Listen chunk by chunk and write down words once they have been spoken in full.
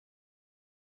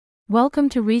Welcome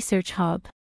to Research Hub.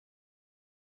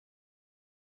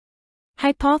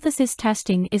 Hypothesis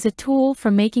testing is a tool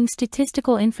for making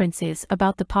statistical inferences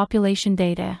about the population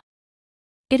data.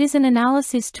 It is an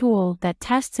analysis tool that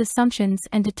tests assumptions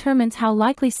and determines how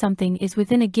likely something is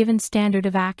within a given standard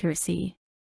of accuracy.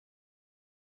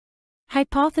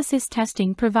 Hypothesis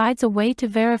testing provides a way to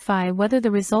verify whether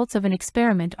the results of an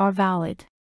experiment are valid.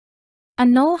 A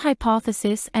null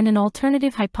hypothesis and an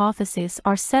alternative hypothesis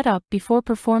are set up before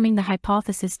performing the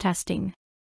hypothesis testing.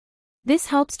 This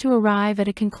helps to arrive at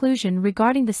a conclusion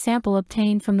regarding the sample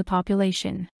obtained from the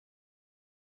population.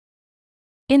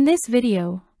 In this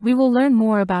video, we will learn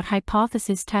more about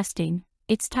hypothesis testing,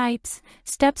 its types,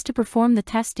 steps to perform the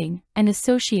testing, and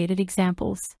associated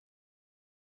examples.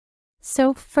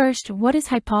 So, first, what is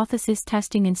hypothesis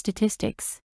testing in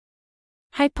statistics?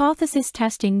 Hypothesis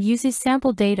testing uses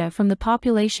sample data from the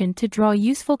population to draw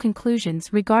useful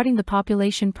conclusions regarding the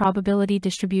population probability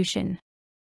distribution.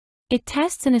 It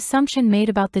tests an assumption made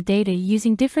about the data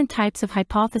using different types of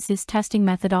hypothesis testing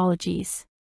methodologies.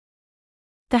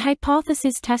 The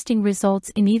hypothesis testing results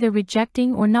in either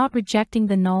rejecting or not rejecting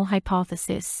the null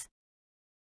hypothesis.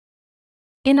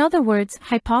 In other words,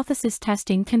 hypothesis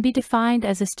testing can be defined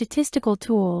as a statistical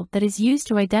tool that is used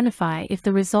to identify if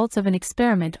the results of an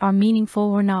experiment are meaningful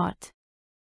or not.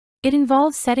 It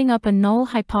involves setting up a null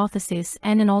hypothesis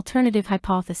and an alternative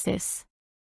hypothesis.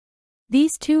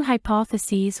 These two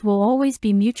hypotheses will always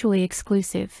be mutually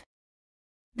exclusive.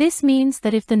 This means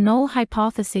that if the null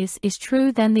hypothesis is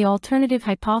true, then the alternative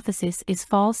hypothesis is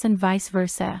false and vice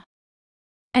versa.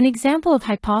 An example of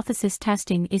hypothesis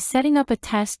testing is setting up a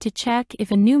test to check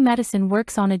if a new medicine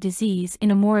works on a disease in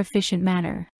a more efficient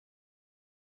manner.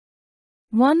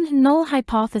 1. Null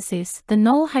hypothesis. The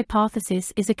null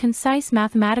hypothesis is a concise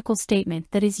mathematical statement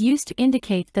that is used to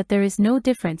indicate that there is no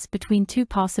difference between two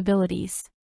possibilities.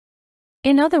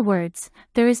 In other words,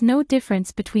 there is no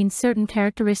difference between certain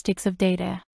characteristics of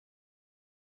data.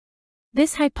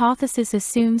 This hypothesis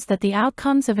assumes that the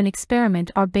outcomes of an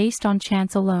experiment are based on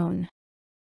chance alone.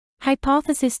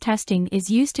 Hypothesis testing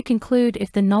is used to conclude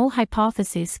if the null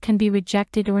hypothesis can be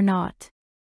rejected or not.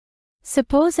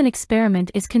 Suppose an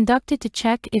experiment is conducted to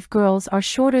check if girls are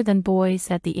shorter than boys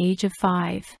at the age of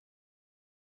 5.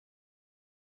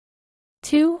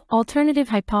 2. Alternative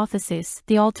hypothesis.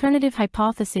 The alternative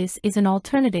hypothesis is an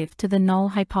alternative to the null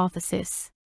hypothesis.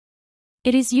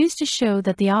 It is used to show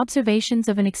that the observations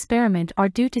of an experiment are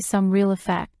due to some real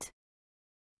effect.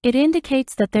 It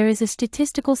indicates that there is a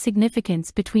statistical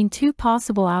significance between two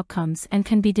possible outcomes and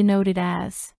can be denoted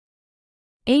as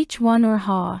H1 or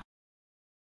HA.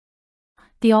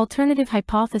 The alternative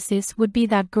hypothesis would be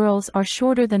that girls are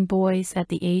shorter than boys at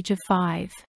the age of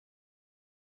 5.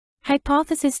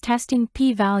 Hypothesis testing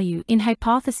p-value. In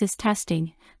hypothesis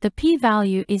testing, the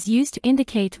p-value is used to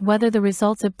indicate whether the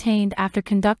results obtained after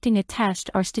conducting a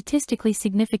test are statistically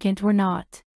significant or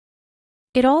not.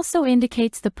 It also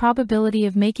indicates the probability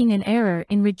of making an error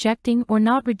in rejecting or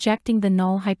not rejecting the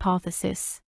null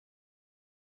hypothesis.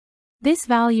 This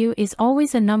value is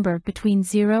always a number between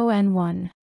 0 and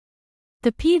 1.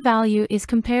 The p-value is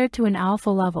compared to an alpha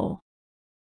level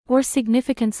or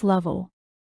significance level.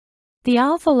 The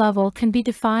alpha level can be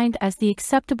defined as the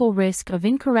acceptable risk of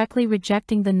incorrectly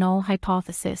rejecting the null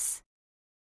hypothesis.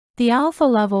 The alpha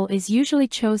level is usually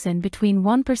chosen between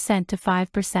 1% to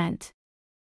 5%.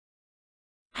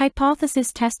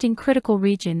 Hypothesis testing critical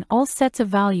region. All sets of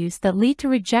values that lead to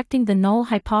rejecting the null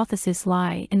hypothesis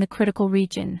lie in the critical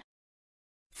region.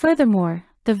 Furthermore,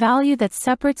 the value that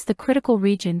separates the critical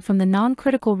region from the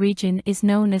non-critical region is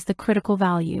known as the critical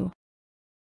value.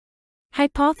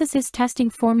 Hypothesis testing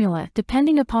formula.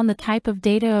 Depending upon the type of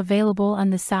data available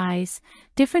and the size,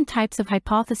 different types of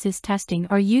hypothesis testing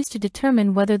are used to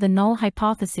determine whether the null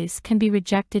hypothesis can be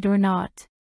rejected or not.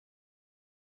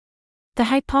 The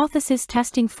hypothesis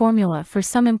testing formula for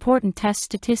some important test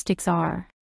statistics are: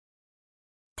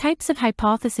 types of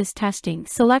hypothesis testing.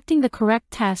 Selecting the correct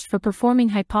test for performing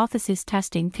hypothesis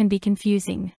testing can be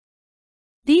confusing.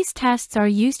 These tests are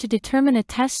used to determine a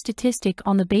test statistic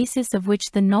on the basis of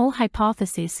which the null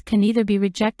hypothesis can either be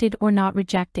rejected or not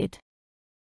rejected.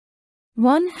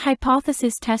 1.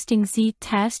 Hypothesis testing.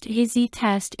 Z-test. A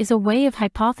z-test is a way of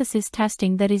hypothesis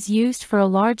testing that is used for a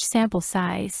large sample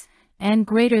size, n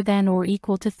greater than or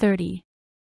equal to 30.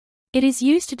 It is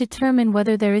used to determine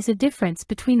whether there is a difference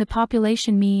between the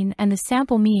population mean and the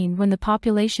sample mean when the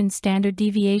population standard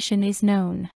deviation is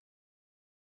known.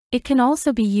 It can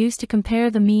also be used to compare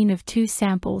the mean of two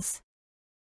samples.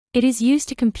 It is used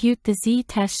to compute the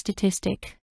z-test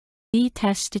statistic.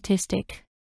 Z-test statistic.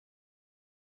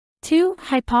 2.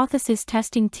 Hypothesis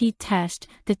testing t-test.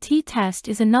 The t-test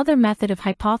is another method of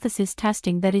hypothesis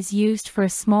testing that is used for a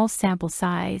small sample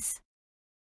size.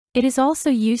 It is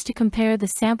also used to compare the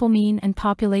sample mean and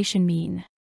population mean.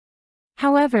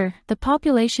 However, the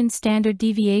population standard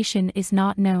deviation is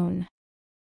not known.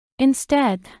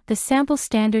 Instead, the sample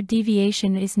standard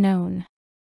deviation is known.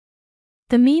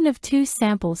 The mean of two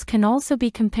samples can also be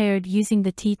compared using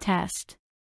the t-test.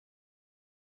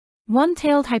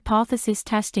 One-tailed hypothesis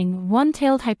testing.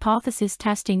 One-tailed hypothesis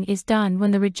testing is done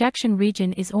when the rejection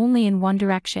region is only in one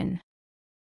direction.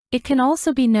 It can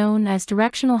also be known as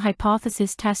directional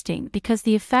hypothesis testing because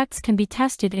the effects can be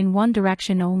tested in one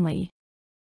direction only.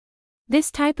 This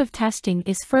type of testing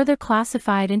is further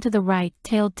classified into the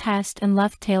right-tailed test and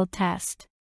left-tailed test.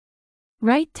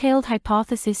 Right-tailed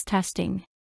hypothesis testing.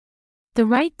 The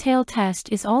right-tail test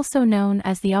is also known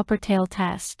as the upper-tail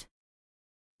test.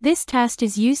 This test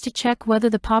is used to check whether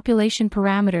the population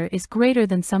parameter is greater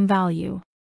than some value.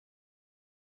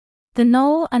 The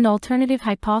null and alternative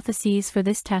hypotheses for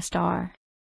this test are: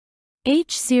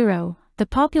 H0, the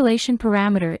population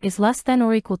parameter is less than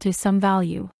or equal to some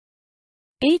value.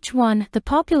 H1, the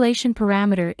population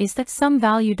parameter is that some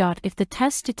value. If the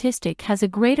test statistic has a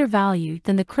greater value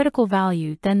than the critical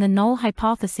value, then the null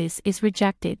hypothesis is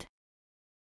rejected.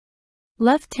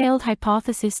 Left-tailed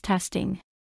hypothesis testing.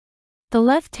 The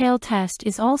left-tail test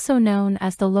is also known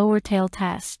as the lower-tail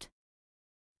test.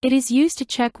 It is used to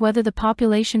check whether the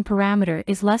population parameter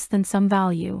is less than some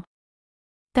value.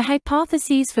 The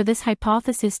hypotheses for this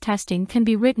hypothesis testing can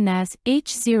be written as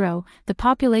H0, the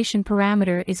population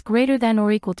parameter is greater than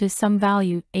or equal to some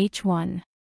value, H1.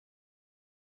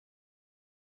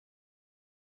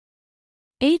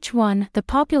 H1, the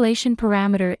population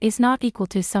parameter is not equal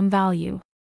to some value.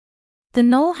 The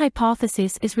null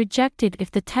hypothesis is rejected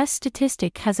if the test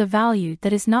statistic has a value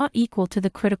that is not equal to the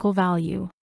critical value.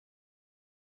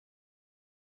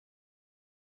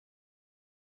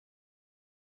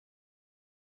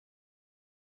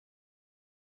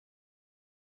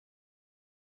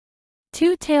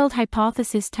 Two-tailed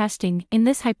hypothesis testing. In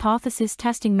this hypothesis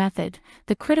testing method,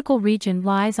 the critical region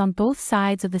lies on both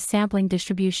sides of the sampling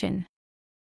distribution.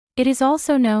 It is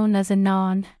also known as a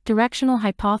non-directional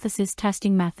hypothesis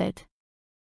testing method.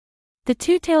 The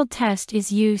two-tailed test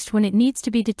is used when it needs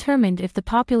to be determined if the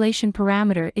population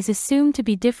parameter is assumed to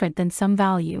be different than some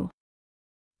value.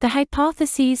 The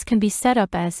hypotheses can be set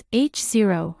up as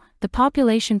H0, the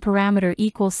population parameter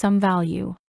equals some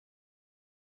value.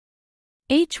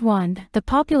 H1, the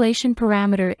population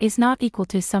parameter is not equal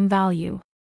to some value.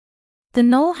 The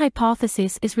null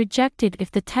hypothesis is rejected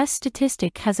if the test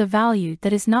statistic has a value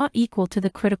that is not equal to the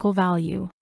critical value.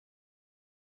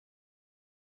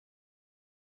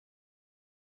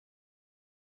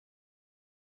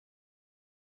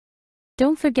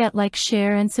 Don't forget like,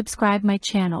 share and subscribe my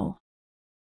channel.